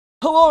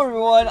Hello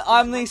everyone,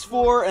 I'm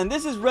Lynx4 and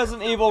this is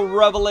Resident Evil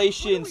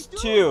Revelations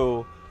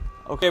 2.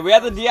 Okay, we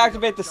have to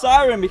deactivate the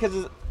siren because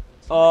it's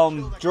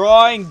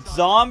drawing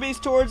zombies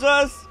towards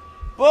us,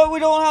 but we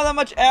don't have that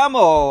much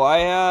ammo. I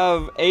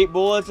have 8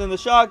 bullets in the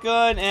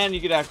shotgun and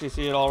you can actually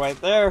see it all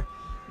right there.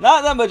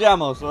 Not that much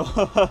ammo, so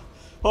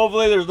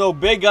hopefully there's no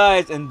big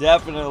guys and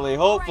definitely,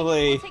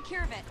 hopefully,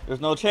 there's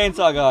no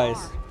chainsaw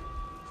guys.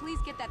 Please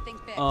get that thing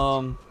fixed.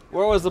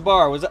 Where was the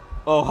bar? Was that?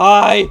 Oh,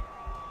 hi!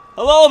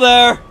 Hello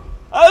there!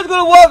 I was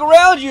gonna walk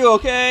around you,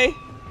 okay?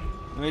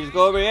 Let me just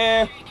go over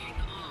here.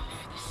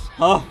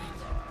 Huh?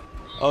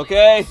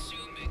 Okay.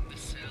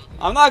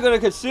 I'm not gonna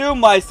consume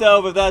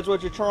myself if that's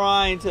what you're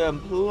trying to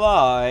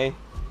imply.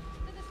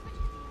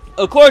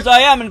 Of course,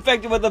 I am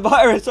infected with the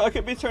virus, so I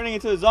could be turning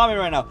into a zombie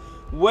right now.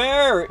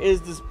 Where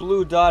is this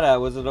blue dot at?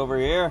 Was it over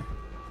here?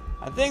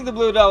 I think the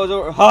blue dot was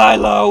over. Hi,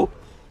 low!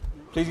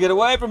 Please get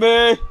away from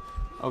me!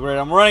 Oh, great,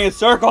 I'm running in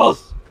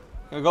circles!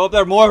 Gonna go up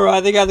there, Moira.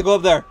 I think I have to go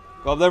up there.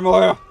 Go up there,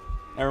 Moira.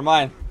 Never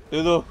mind.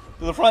 Through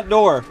the front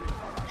door.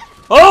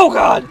 Oh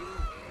God!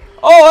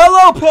 Oh,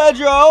 hello,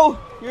 Pedro.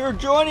 You're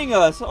joining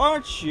us,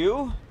 aren't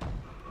you?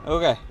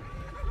 Okay.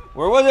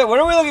 Where was it? What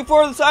are we looking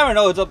for? The siren?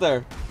 Oh, it's up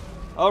there.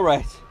 All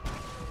right.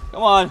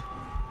 Come on.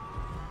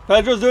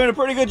 Pedro's doing a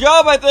pretty good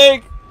job, I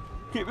think.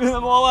 Keeping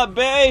them all at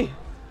bay.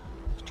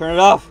 Just turn it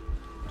off.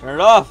 Turn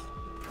it off.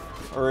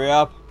 Hurry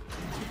up.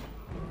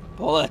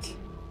 Pull it.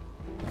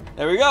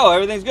 There we go.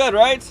 Everything's good,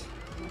 right?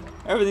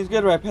 Everything's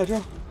good, right,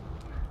 Pedro?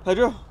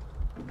 Pedro?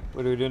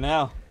 What do we do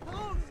now?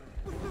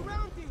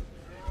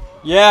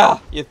 Yeah,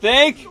 you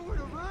think?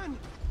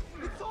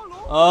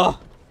 Oh,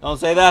 don't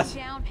say that.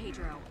 Down,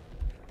 Pedro.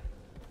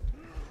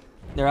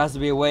 There has to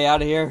be a way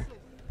out of here.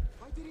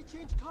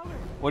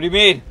 What do you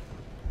mean?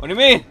 What do you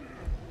mean?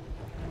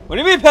 What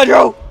do you mean,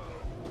 Pedro?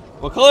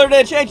 What color did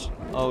it change?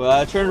 Oh,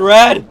 it turned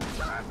red.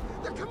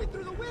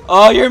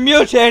 Oh, you're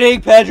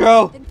mutating,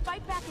 Pedro.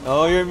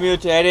 Oh, you're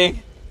mutating.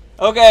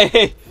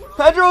 Okay,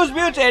 Pedro's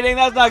mutating.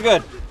 That's not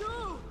good.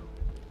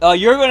 Oh,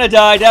 you're gonna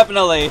die,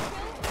 definitely.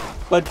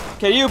 But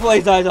can you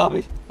please die,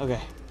 zombies? Okay.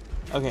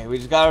 Okay, we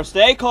just gotta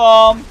stay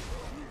calm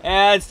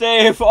and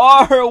stay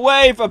far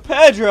away from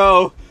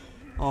Pedro.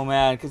 Oh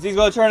man, because he's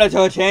gonna turn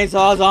into a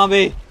chainsaw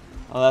zombie.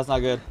 Oh, that's not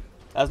good.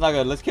 That's not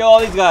good. Let's kill all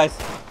these guys.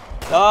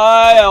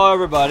 Die, oh,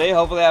 everybody.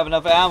 Hopefully I have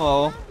enough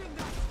ammo.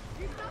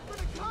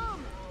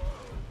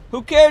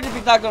 Who cares if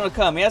he's not gonna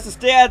come? He has to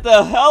stay at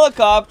the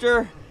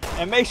helicopter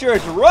and make sure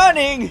it's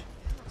running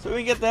so we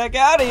can get the heck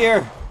out of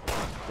here.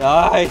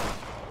 Die.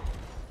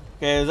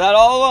 Okay, is that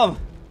all of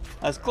them?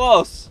 That's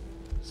close.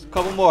 Just a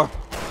couple more.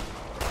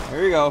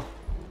 There we go.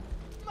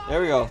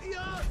 There we go.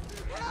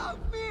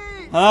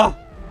 Huh?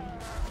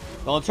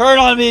 Don't turn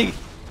on me,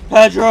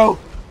 Pedro.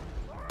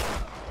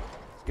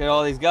 Let's get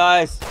all these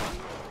guys.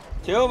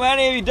 Too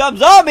many of you dumb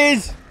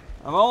zombies.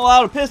 I'm all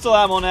out of pistol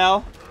ammo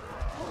now.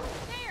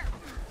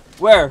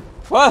 Where?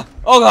 What?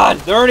 Oh God,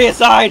 they're already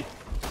inside.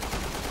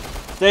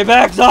 Stay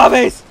back,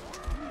 zombies.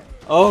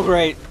 Oh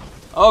great.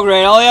 Oh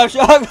great, I only have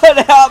shotgun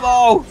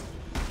ammo.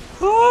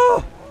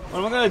 What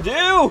am I gonna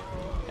do?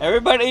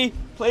 Everybody,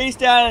 please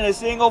stand in a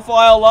single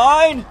file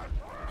line.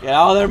 Get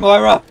out of there,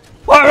 Moira.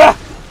 Moira!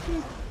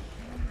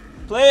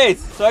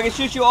 Please, so I can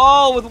shoot you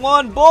all with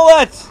one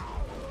bullet.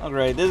 Oh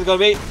great, this is gonna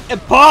be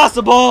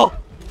impossible.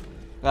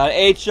 Got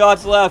 8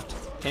 shots left.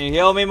 Can you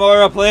heal me,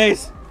 Moira,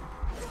 please?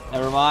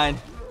 Never mind.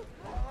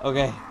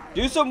 Okay,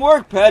 do some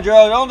work,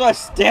 Pedro. Don't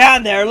just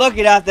stand there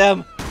looking at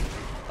them.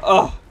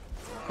 Oh,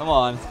 come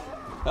on.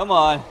 Come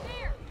on.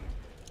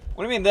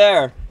 What do you mean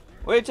there?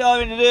 What are you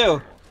telling me to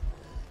do?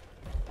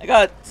 I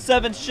got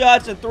 7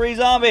 shots and 3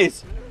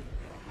 zombies.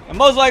 And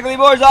most likely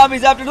more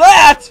zombies after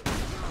that!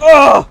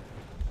 Ugh!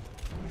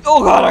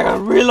 Oh God, I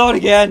gotta reload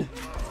again.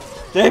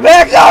 Stay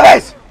back,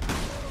 zombies!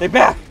 Stay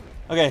back!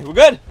 Okay, we're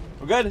good?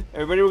 We're good?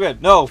 Everybody, we're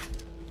good. No.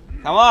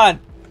 Come on.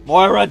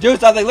 Moira, do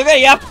something. Look at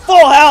you, have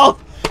full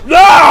health!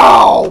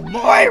 No!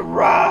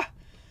 Moira!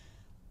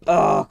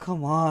 Oh,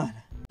 come on.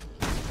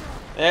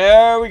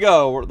 There we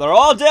go. They're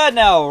all dead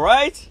now,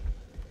 right?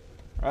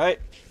 Right?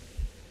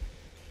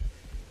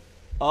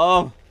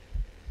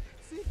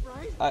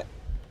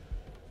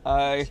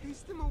 I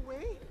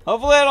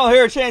hopefully I don't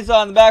hear a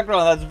chainsaw in the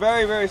background. That's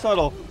very, very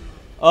subtle.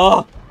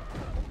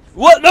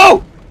 What?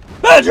 No!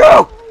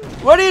 Pedro!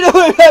 What are you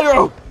doing,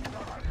 Pedro?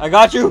 I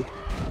got you.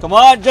 Come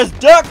on, just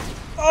duck.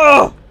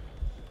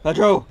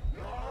 Pedro,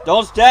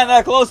 don't stand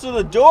that close to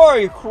the door. Are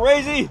you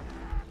crazy?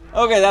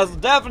 Okay, that's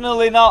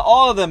definitely not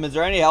all of them. Is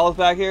there any health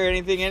back here?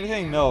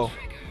 Anything? No.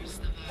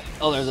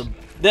 Oh, there's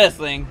this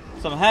thing.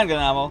 Some handgun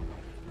ammo.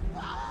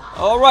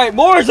 Alright,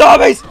 more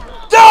zombies!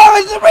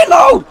 Zombies!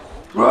 Reload!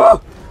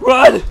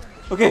 Run!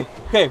 Okay,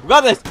 we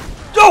got this.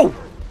 Go!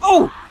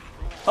 Oh!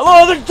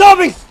 Hello, there's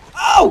zombies!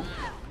 Oh!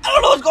 I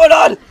don't know what's going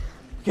on!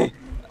 Okay.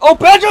 Oh,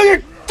 Pedro,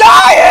 you're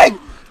dying!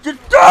 You're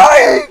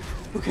dying!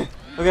 Okay.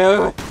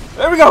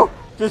 There we go.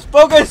 Just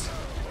focus.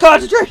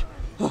 Concentrate.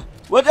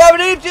 What's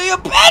happening to you,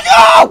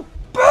 Pedro?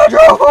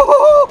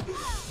 Pedro!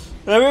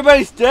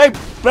 Everybody stay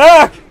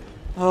back!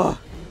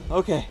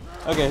 Okay,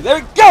 there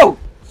we go!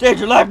 Save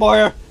your life,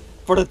 Moira!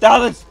 for the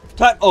 1000th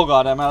time. Oh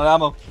god, I'm out of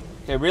ammo.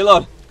 Okay,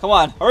 reload. Come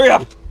on, hurry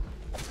up.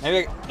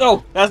 Maybe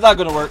no, that's not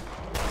gonna work.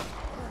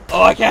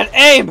 Oh, I can't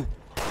aim.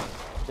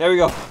 There we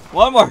go.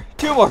 One more,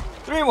 two more,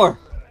 three more.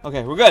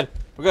 Okay, we're good.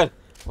 We're good.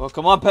 Well,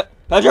 come on,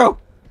 Pedro.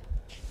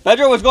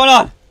 Pedro, what's going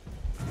on?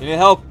 You need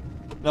help?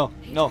 No,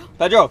 no,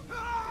 Pedro.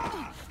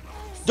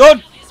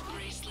 Don't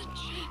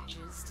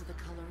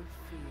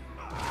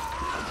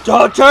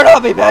turn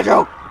on me,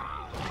 Pedro.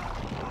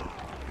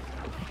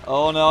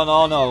 Oh no,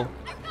 no, no.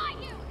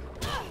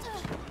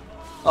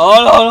 Oh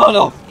no, no,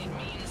 no.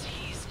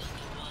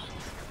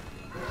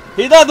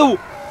 He's not the.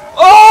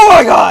 Oh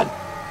my god.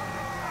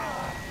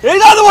 He's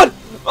not the one.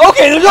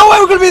 Okay, there's no way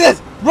we're gonna be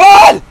this.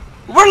 Run!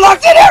 We're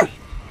locked in here.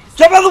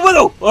 Jump out the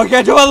window. Oh, I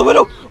can't jump out the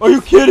window. Are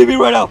you kidding me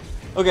right now?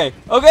 Okay,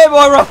 okay,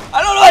 Moira.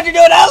 I don't know what you're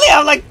doing. I only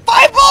have like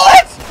 5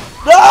 bullets.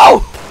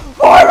 No,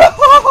 Moira.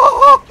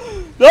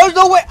 There's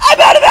no way. I'm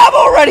out of ammo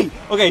already.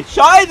 Okay,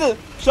 shine the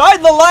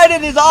light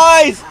in his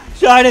eyes.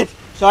 Shine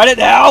it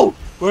now.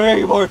 Where are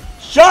you, Moira?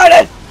 Shine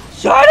it,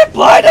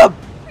 blind him.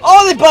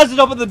 Oh, they busted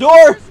open the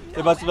door.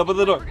 They busted open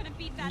the door.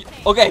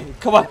 Okay,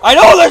 come on. I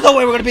know there's no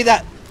way we're gonna beat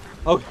that.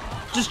 Okay,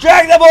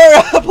 distract them,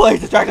 Moira. Please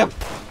distract them.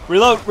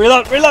 Reload,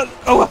 reload, reload.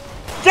 Oh,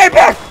 stay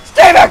back,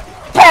 Pedro,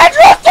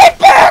 stay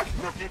back.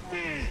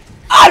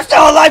 I'm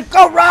still alive.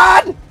 Go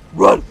run,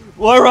 run,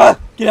 Moira.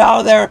 Get out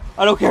of there.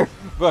 I don't care.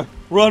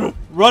 Run,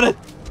 run it.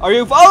 Are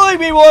you following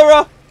me,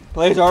 Moira?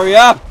 Please hurry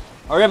up.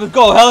 Hurry up, let's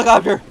go.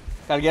 Helicopter.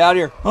 Gotta get out of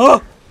here. Huh?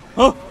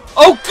 Huh?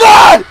 Oh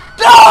God!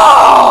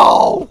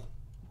 No!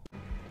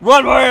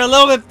 Run, Moira, a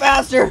little bit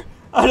faster.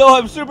 I know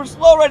I'm super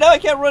slow right now. I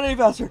can't run any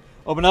faster.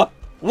 Open up.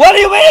 What do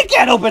you mean it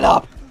can't open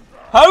up?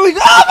 How do we?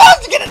 Oh, I'm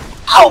about to get it.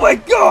 Oh my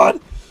God!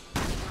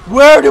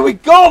 Where do we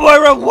go,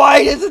 Moira? Why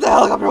isn't the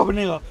helicopter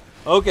opening up?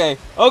 Okay,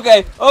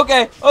 okay,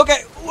 okay,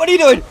 okay. What are you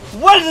doing?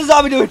 What is the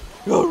zombie doing?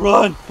 Go,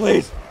 run,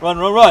 please. Run,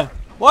 run, run.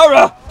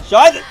 Moira,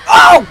 shine the.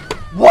 Oh!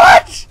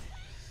 What?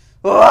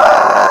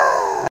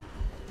 Ah!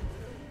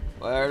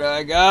 Where do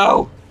I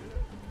go?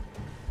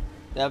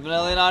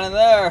 Definitely not in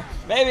there.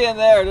 Maybe in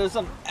there. There's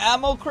some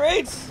ammo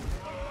crates.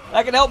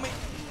 That can help me.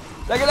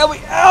 That can help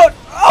me out.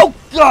 Oh,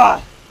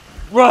 God.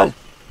 Run.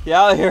 Get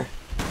out of here.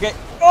 Okay.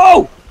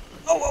 Oh!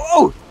 Oh, oh,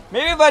 oh.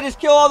 Maybe if I just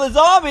kill all the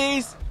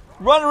zombies,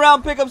 run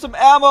around, pick up some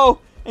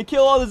ammo, and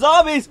kill all the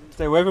zombies.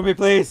 Stay away from me,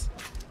 please.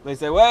 Please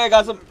stay away. I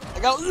got a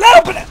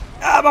little bit of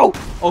ammo.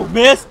 Oh,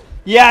 miss.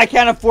 Yeah, I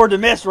can't afford to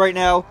miss right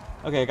now.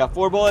 Okay, I got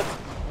 4 bullets.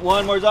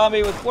 One more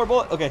zombie with 4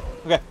 bullets. Okay,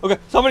 okay, okay.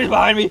 Somebody's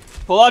behind me.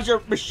 Pull out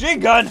your machine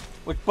gun.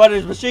 Which button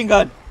is machine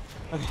gun?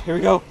 Okay, here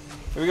we go.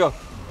 Here we go.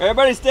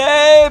 Everybody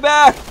stay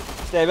back.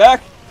 Stay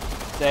back.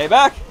 Stay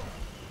back.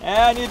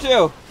 And you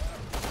too.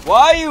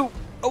 Why are you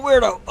a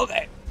weirdo?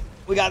 Okay,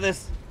 we got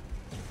this.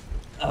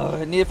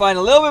 I need to find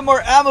a little bit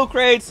more ammo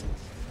crates.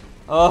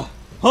 Huh?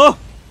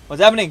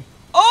 What's happening?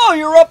 Oh,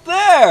 you're up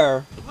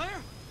there.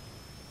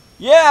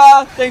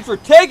 Yeah, thanks for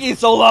taking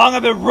so long.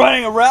 I've been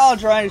running around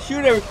trying to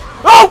shoot every.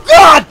 Oh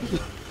God!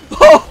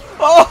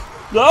 Oh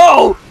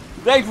no!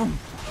 Thanks for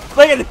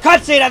making the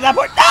cutscene at that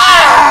point.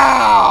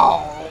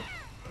 No!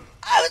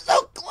 I was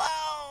so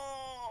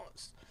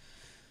close.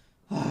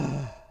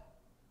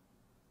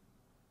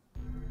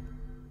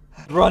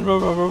 Run,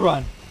 run, run, run,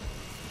 run.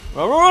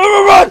 Run, run, run,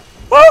 run, run!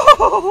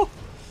 Oh!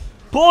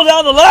 Pull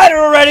down the ladder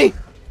already!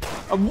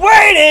 I'm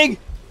waiting!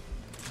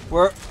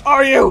 Where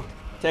are you?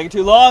 Taking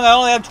too long. I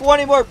only have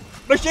 20 more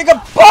machine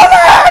gun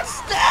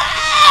bullets!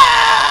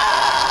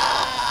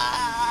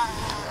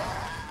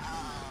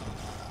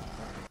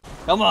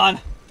 Come on.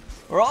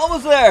 We're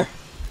almost there.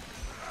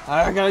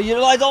 I gotta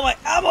utilize all my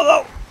ammo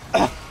though.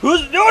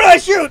 Who's doing I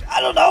shoot?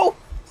 I don't know.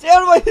 Stay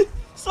out of my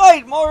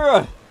sight,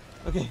 Moira.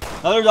 Okay,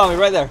 another zombie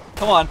right there.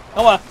 Come on,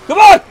 come on, come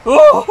on!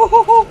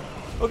 Oh,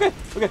 okay,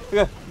 okay,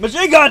 okay.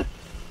 Machine gun!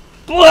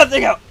 Pull that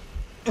thing out.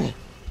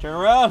 Turn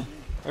around.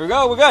 There we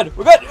go, we're good,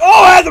 we're good.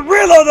 Oh, I have to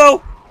reload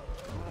though!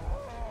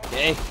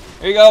 Okay,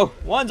 here you go.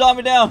 One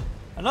zombie down.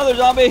 Another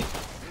zombie.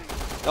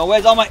 Don't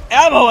waste all my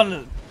ammo on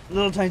the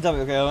little tiny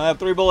zombie. Okay, I only have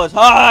 3 bullets.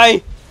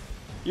 Hi!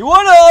 You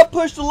wanna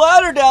push the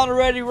ladder down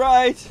already,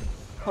 right?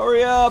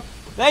 Hurry up.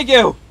 Thank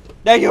you.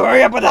 Thank you,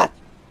 hurry up with that.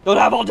 Don't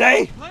have all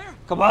day.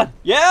 Come on.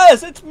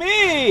 Yes, it's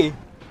me.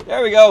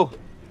 There we go.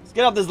 Let's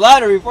get up this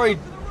ladder before he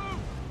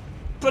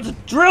puts a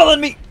drill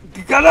in me.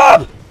 Get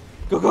up.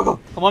 Go, go, go.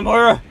 Come on,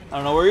 Moira. I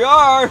don't know where you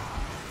are.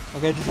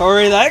 Okay, just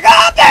hurry. Get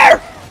up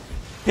there.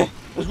 Okay,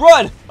 let's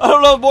run. I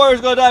don't know if Moira's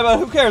gonna die, but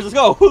who cares? Let's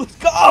go. Let's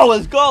go.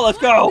 Let's go. Let's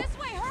go. This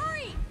way,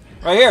 hurry.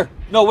 Right here.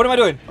 No, what am I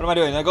doing? What am I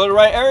doing? Did I go to the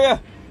right area?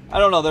 I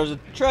don't know. There's a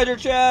treasure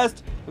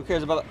chest. Who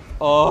cares about that?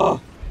 Oh.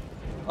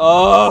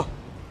 Oh.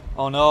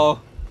 Oh no.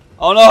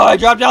 Oh no, I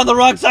dropped down the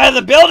wrong side of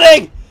the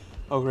building!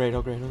 Oh great,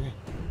 oh great, okay.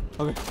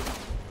 Okay.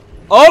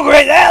 Oh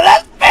great,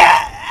 that's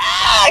bad!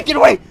 Ah, get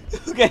away!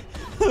 Okay.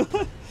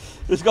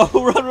 Let's go,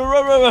 run, run,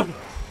 run, run, run.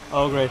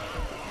 Oh great.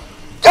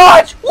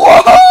 Dodge!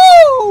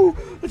 Whoa!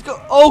 Let's go.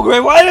 Oh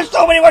great, why are there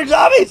so many more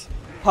zombies?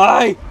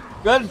 Hi.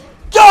 Good.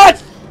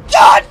 Dodge!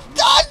 Dodge!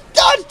 Dodge!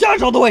 Dodge!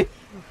 Dodge all the way!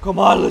 Come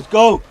on, let's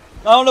go!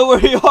 I don't know where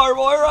you are,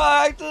 Moira.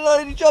 I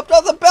accidentally jumped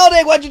off the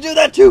building. Why'd you do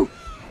that too?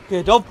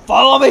 Okay, don't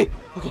follow me.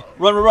 Okay,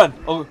 run.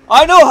 Oh,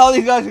 I know how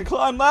these guys can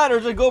climb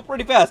ladders and go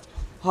pretty fast.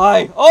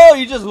 Hi. Oh,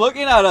 you're just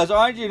looking at us,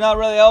 aren't you? Not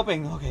really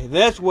helping. Okay,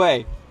 this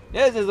way.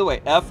 This is the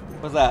way. F?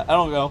 What's that? I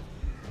don't know.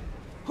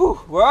 Whew,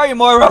 where are you,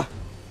 Moira?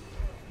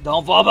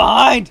 Don't fall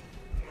behind.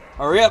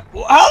 Hurry up.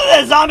 How did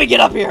that zombie get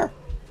up here?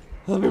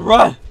 Let me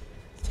run.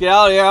 Let's get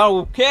out of here. I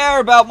don't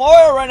care about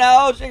Moira right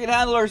now. She can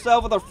handle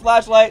herself with her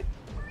flashlight.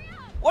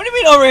 What do you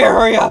mean over here?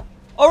 Hurry up.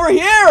 Over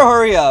here,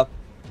 hurry up.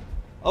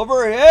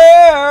 Over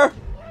here.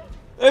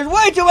 There's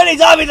way too many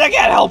zombies. I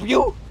can't help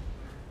you.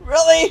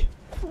 Really?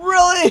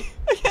 Really?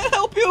 I can't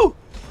help you.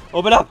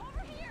 Open up.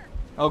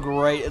 Oh,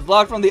 great. It's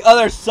locked from the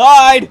other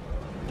side.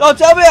 Don't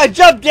tell me I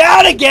jumped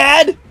down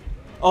again.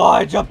 Oh,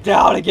 I jumped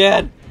down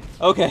again.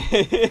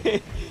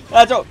 Okay.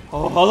 That's all.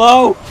 Oh,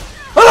 hello.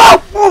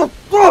 Hello.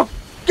 Oh,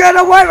 get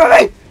away from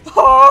me.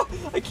 Oh,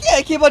 I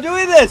can't keep on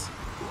doing this.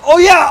 Oh,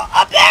 yeah.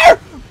 Up there.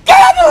 Get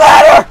on the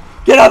ladder.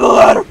 Get on the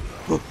ladder.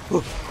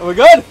 Are we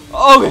good?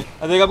 Okay.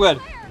 I think I'm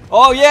good.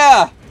 Oh,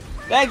 yeah.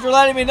 Thanks for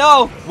letting me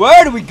know.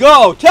 Where do we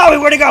go? Tell me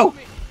where to go.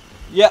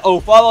 Yeah. Oh,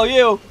 follow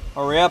you.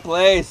 Hurry up,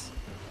 please.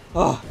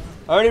 Oh,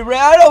 I already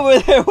ran over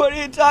there. What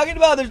are you talking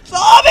about? There's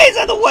zombies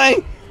in the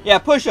way. Yeah,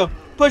 push them.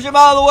 Push them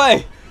out of the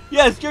way.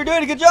 Yes, you're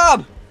doing a good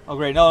job. Oh,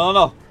 great.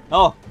 No,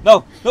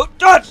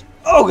 touch.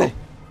 Okay.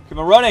 Keep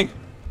on running.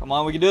 Come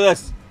on, we can do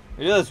this.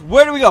 We can do this.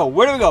 Where do we go?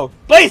 Where do we go?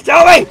 Please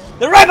tell me.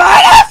 They're right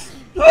behind us.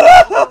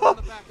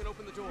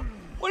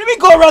 What do you mean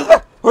go around the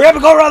back? Hurry up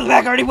and go around the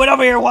back. I already went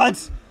over here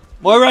once.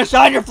 Moira,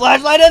 shine your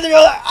flashlight into your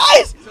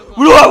eyes.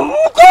 Go.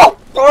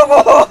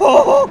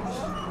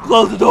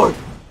 Close the door.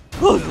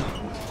 Close the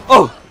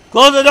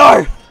close the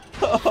door.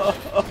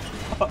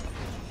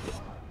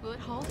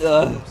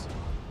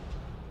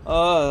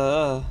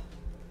 I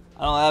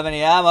don't have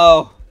any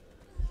ammo.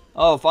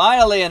 Oh,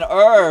 finally an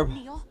herb.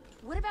 Neil,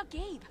 what about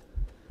Gabe?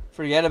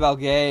 Forget about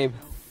Gabe.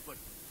 But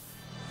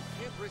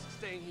can't risk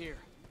staying here.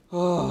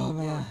 Oh,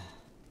 man.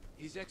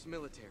 He's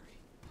ex-military.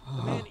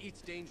 The man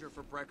eats danger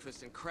for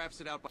breakfast and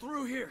craps it out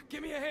through here.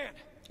 Give me a hand.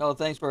 Oh,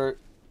 thanks for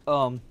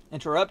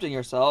interrupting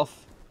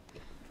yourself.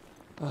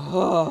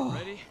 Oh.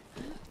 Ready?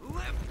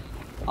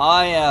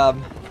 I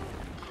am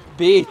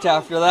beat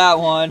after that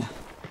one.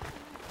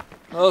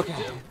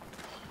 Okay.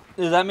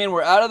 Does that mean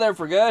we're out of there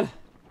for good?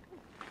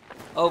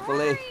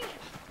 Hopefully.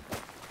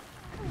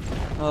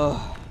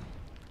 Oh,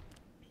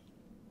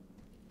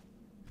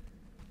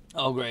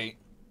 great.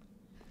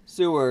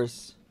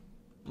 Sewers.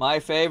 My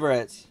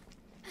favorite.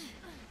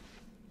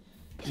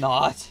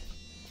 Not.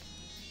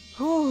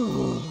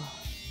 Whew.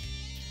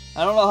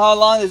 I don't know how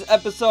long this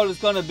episode is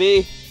going to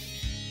be,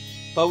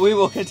 but we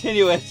will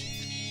continue it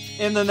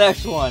in the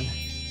next one.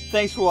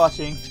 Thanks for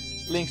watching.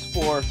 Links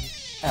 4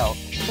 out.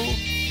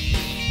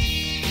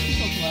 Please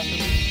don't come after me.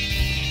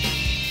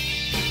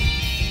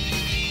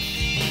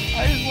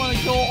 I just want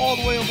to go all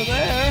the way over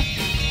there.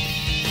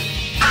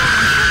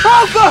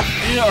 Oh, God!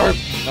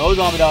 No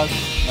zombie dogs.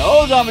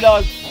 No zombie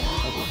dogs.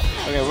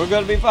 Okay, we're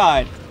going to be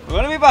fine. We're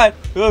going to be fine.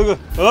 Oh,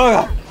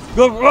 God.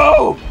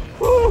 Go.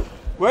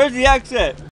 Where's the exit?